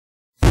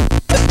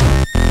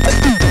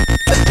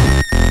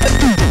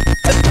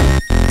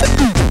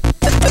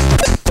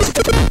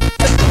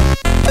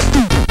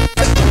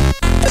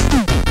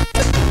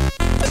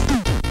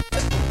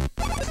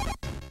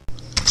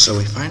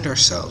find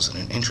ourselves in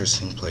an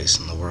interesting place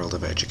in the world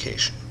of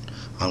education.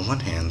 On one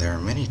hand, there are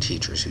many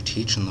teachers who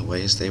teach in the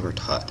ways they were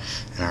taught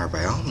and are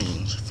by all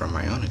means, from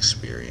my own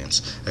experience,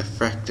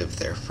 effective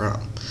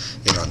therefrom.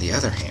 Yet on the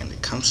other hand,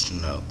 it comes to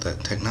note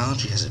that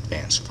technology has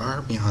advanced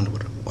far beyond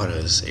what it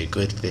was a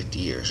good 50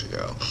 years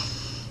ago,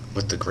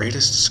 with the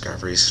greatest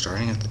discoveries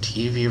starting at the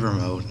TV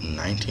remote in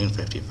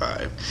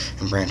 1955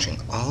 and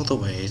branching all the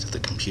way to the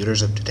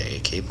computers of today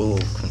capable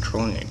of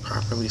controlling a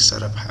properly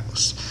set up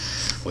house.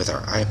 With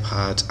our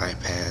iPods,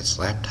 iPads,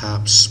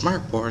 laptops,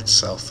 smartboards,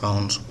 cell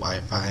phones,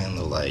 Wi-Fi, and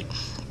the like,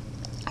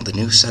 the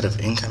new set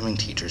of incoming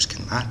teachers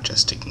cannot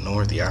just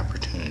ignore the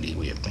opportunity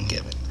we have been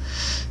given.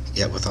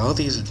 Yet with all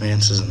these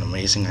advances and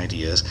amazing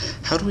ideas,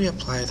 how do we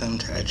apply them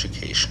to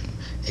education?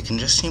 It can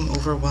just seem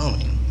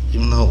overwhelming,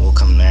 even though it will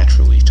come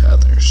naturally to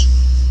others.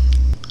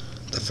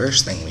 The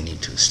first thing we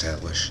need to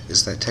establish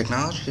is that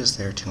technology is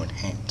there to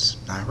enhance,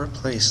 not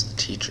replace the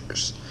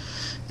teachers.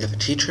 If a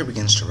teacher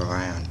begins to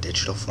rely on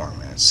digital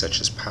formats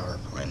such as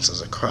PowerPoints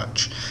as a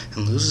crutch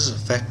and loses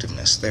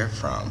effectiveness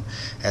therefrom,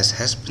 as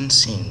has been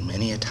seen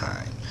many a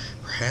time,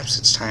 perhaps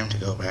it's time to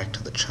go back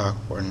to the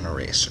chalkboard and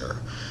eraser,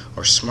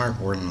 or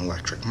smartboard and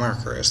electric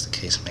marker as the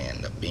case may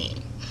end up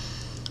being.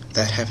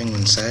 That having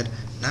been said,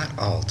 not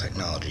all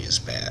technology is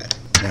bad.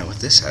 Now, with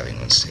this having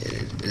been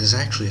stated, it is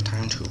actually a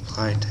time to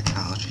apply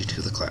technology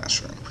to the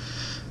classroom.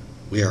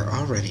 We are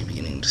already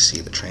beginning to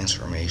see the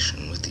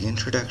transformation with the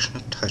introduction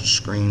of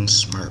touchscreens,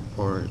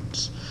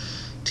 smartboards,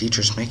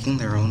 teachers making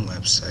their own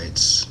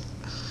websites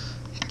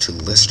to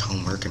list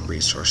homework and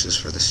resources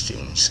for the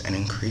students, and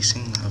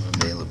increasing of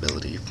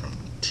availability from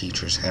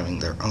teachers having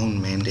their own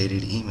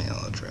mandated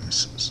email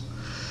addresses.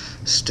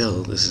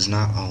 Still, this is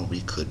not all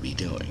we could be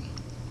doing.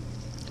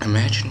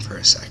 Imagine for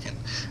a second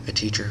a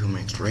teacher who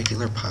makes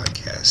regular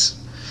podcasts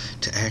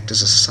to act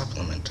as a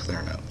supplement to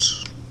their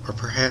notes, or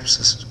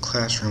perhaps a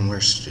classroom where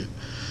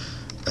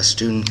a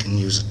student can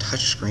use a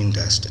touchscreen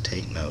desk to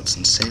take notes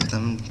and save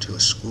them to a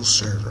school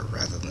server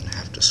rather than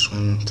have to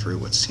swim through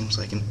what seems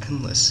like an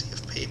endless sea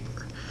of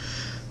paper.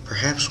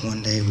 Perhaps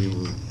one day we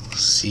will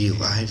see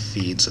live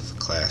feeds of a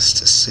class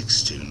to 6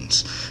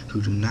 students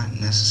who do not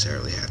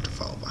necessarily have to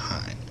fall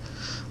behind.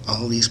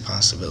 All these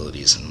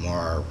possibilities and more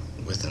are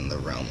within the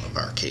realm of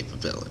our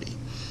capability.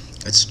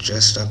 It's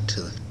just up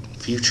to the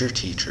future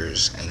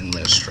teachers and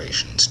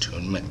administrations to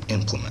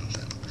implement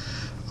them.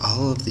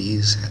 All of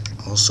these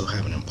also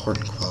have an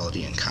important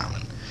quality in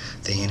common.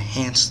 They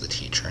enhance the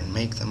teacher and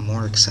make them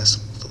more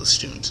accessible to the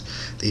students.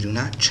 They do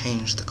not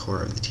change the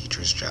core of the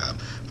teacher's job,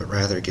 but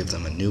rather give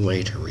them a new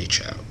way to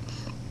reach out.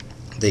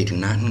 They do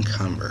not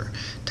encumber.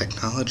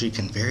 Technology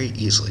can very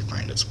easily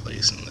find its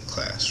place in the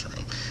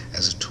classroom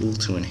as a tool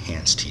to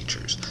enhance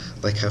teachers,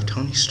 like how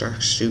Tony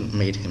Stark's suit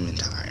made him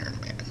into Iron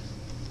Man.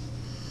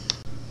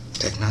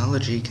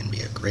 Technology can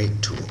be a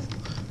great tool.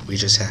 We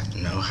just have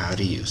to know how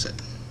to use it.